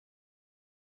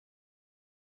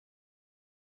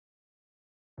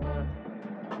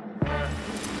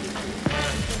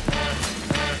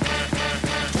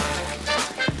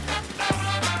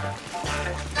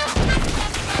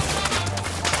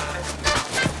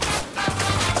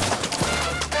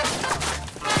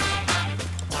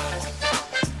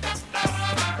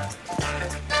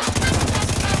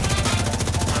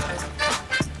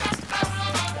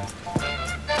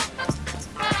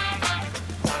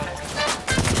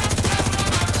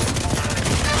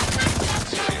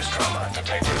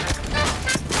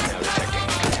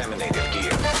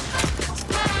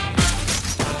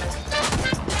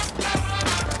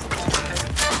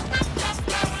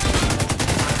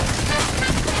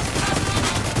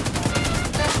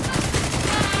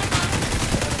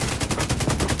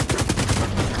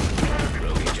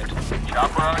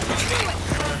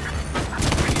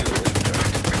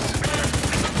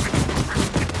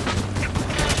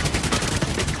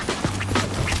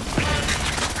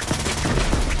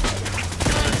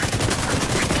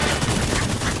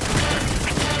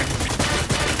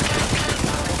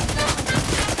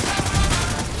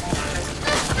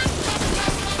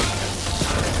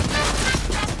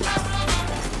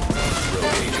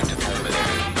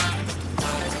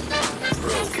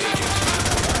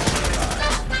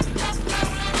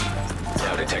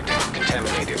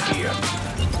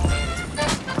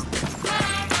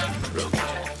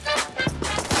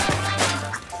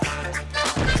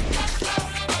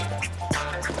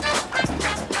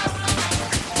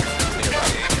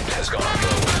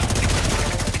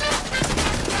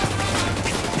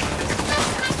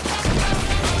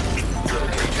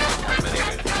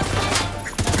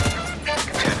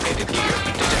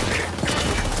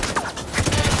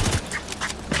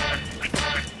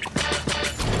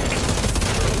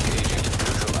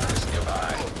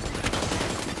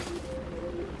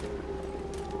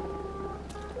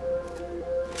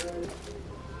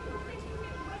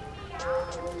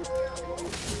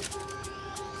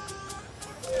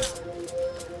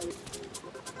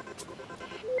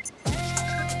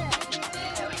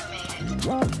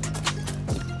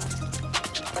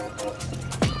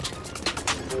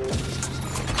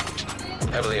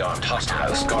Heavily armed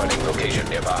hostiles guarding location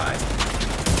nearby.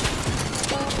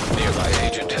 Nearby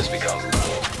agent has become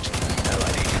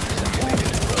allied agent has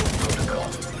activated rogue protocol.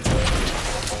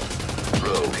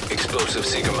 Rogue explosive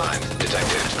seeker mine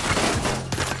detected.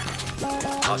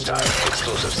 Hostile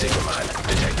explosive seeker mine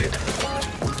detected.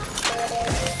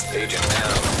 Agent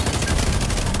down.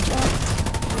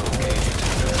 Rogue agent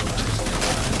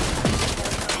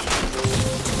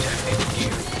activated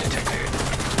gear detected.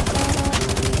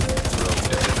 Rogue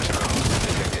defender drone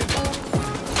detected.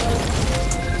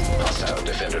 Hostile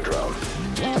defender drone.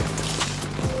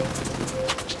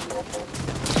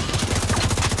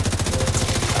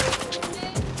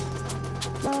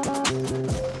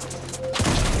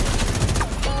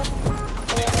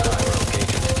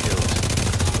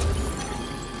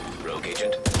 Rogue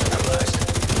agent neutralized.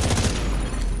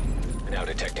 Now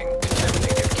detecting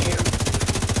contaminated gear.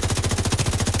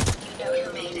 You know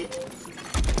who made it.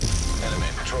 Enemy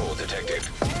patrol detected.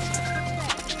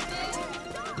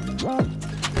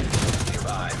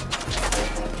 Nearby.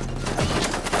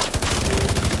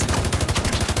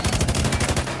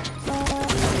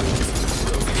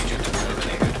 Rogue agent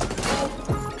eliminated.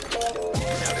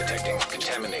 Now detecting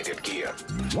contaminated gear.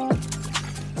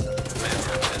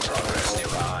 Manhunt in progress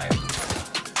nearby.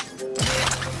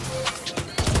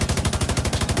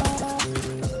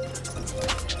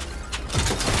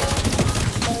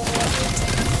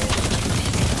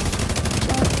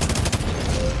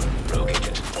 Rogue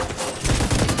agent.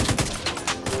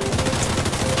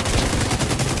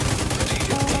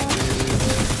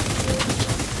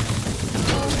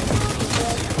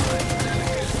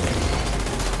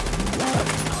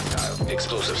 Hostile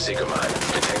explosive seeker mine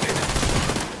detected.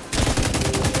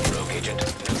 Rogue agent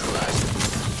neutralized.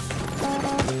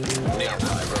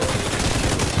 Nearby rogue agent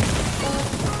killed.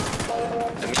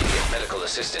 Immediate medical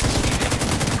assistance needed.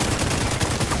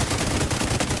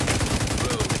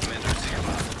 Rogue mentor seeker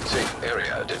mine. Safe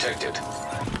area detected.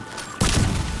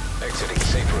 Exiting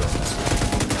safe room.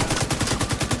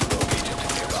 Rogue agent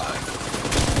nearby.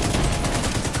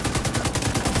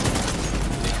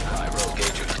 Nearby rogue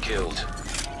agent killed.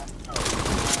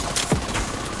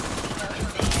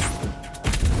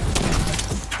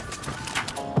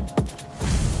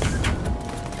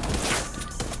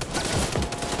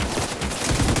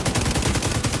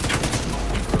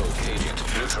 Rogue agent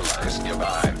neutralized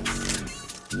nearby.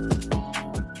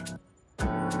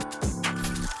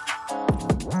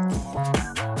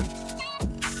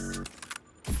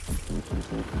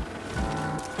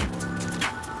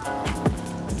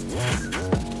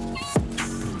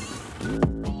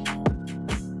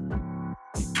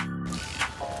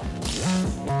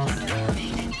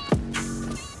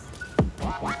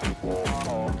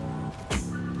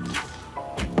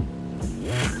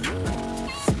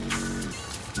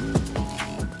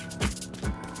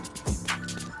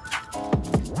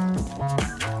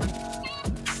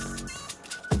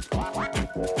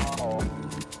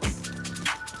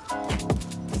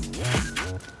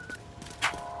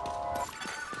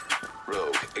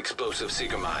 Rogue explosive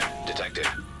seeker mine detected.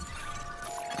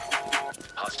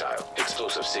 Hostile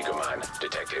explosive seeker mine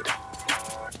detected. You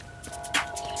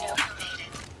know who made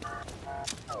it.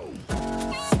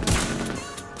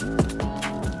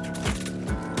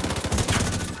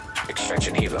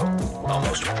 Extraction helo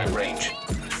almost within range.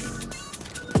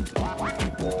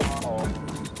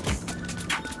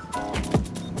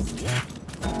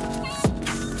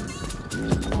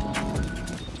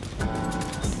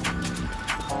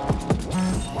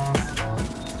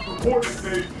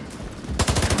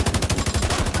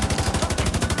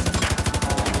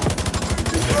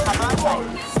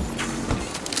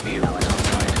 Helo is on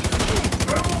site.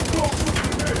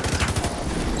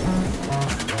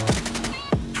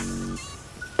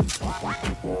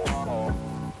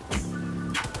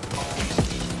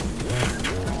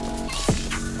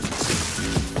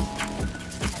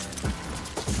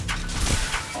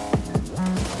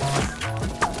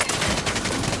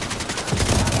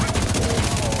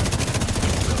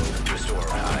 Restore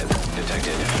hive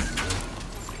detected.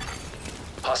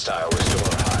 Hostile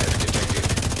restore hive detected.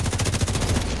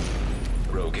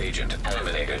 Rogue agent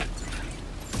eliminated.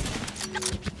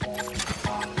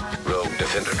 Rogue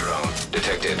defender drone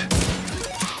detected.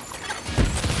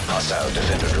 Hostile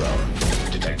defender drone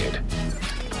detected.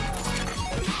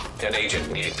 An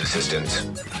agent needs assistance.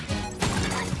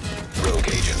 Rogue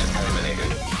agent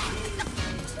eliminated.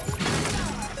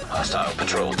 Hostile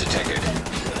patrol detected.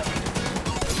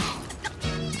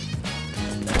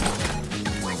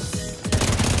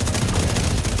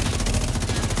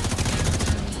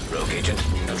 agent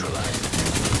neutralized.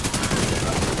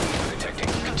 Detecting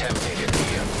contaminated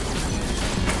media.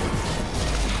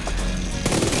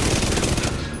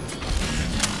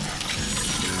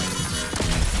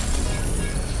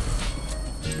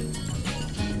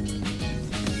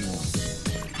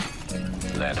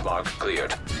 Landmark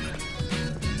cleared.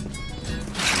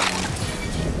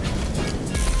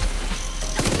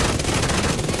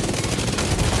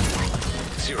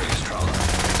 Serious trauma.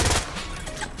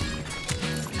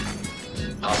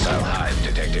 Hostile hive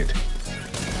detected.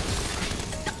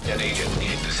 An agent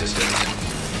needs assistance.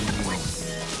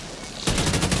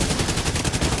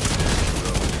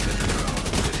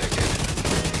 Detected.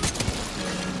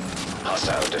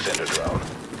 Hostile defender drone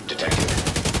detected.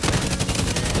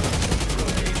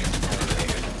 Rogue agent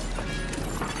eliminated.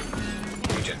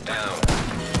 Agent down.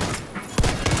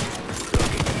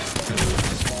 Rogue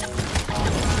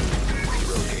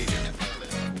agent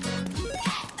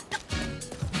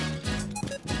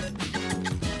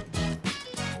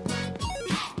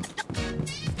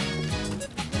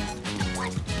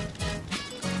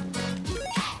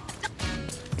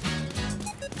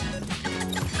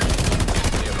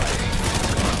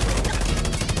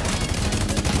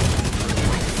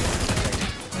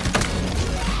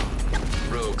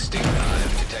Rogue Stinger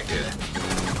Hive detected.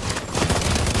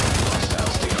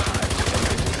 Hostile Stinger Hive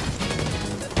detected.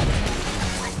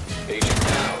 Agent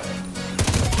down.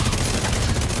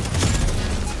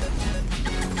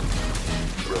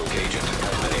 Rogue agent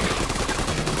eliminated.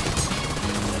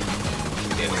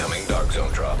 Incoming Dark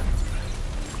Zone drop.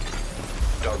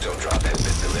 Dark Zone drop has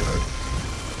been delivered.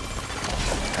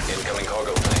 Incoming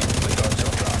cargo plane with Dark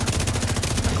Zone drop.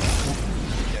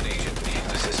 An agent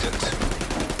needs assistance.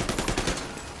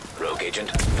 Rogue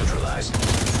agent neutralized.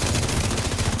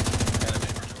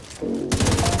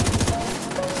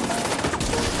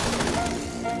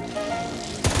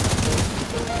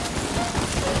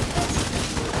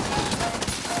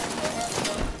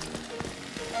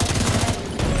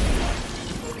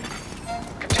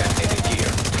 Contaminated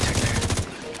gear detected.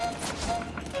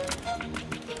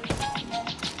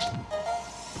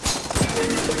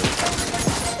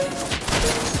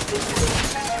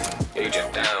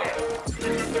 Agent down.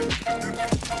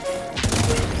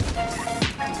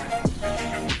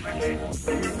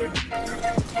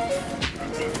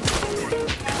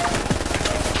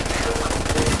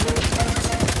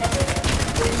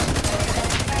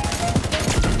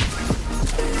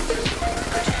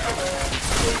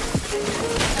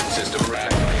 System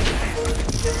reactivated.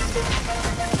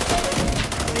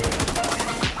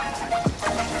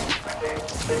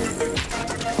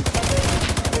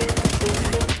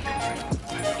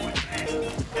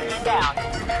 Down.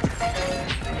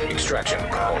 Extraction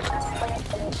called.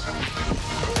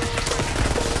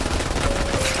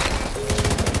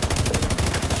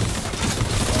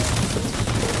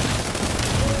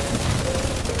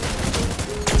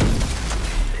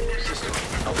 System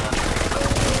alive.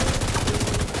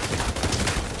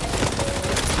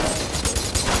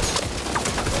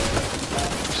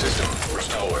 System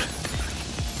restored.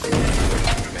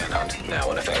 Manhunt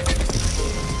now in effect.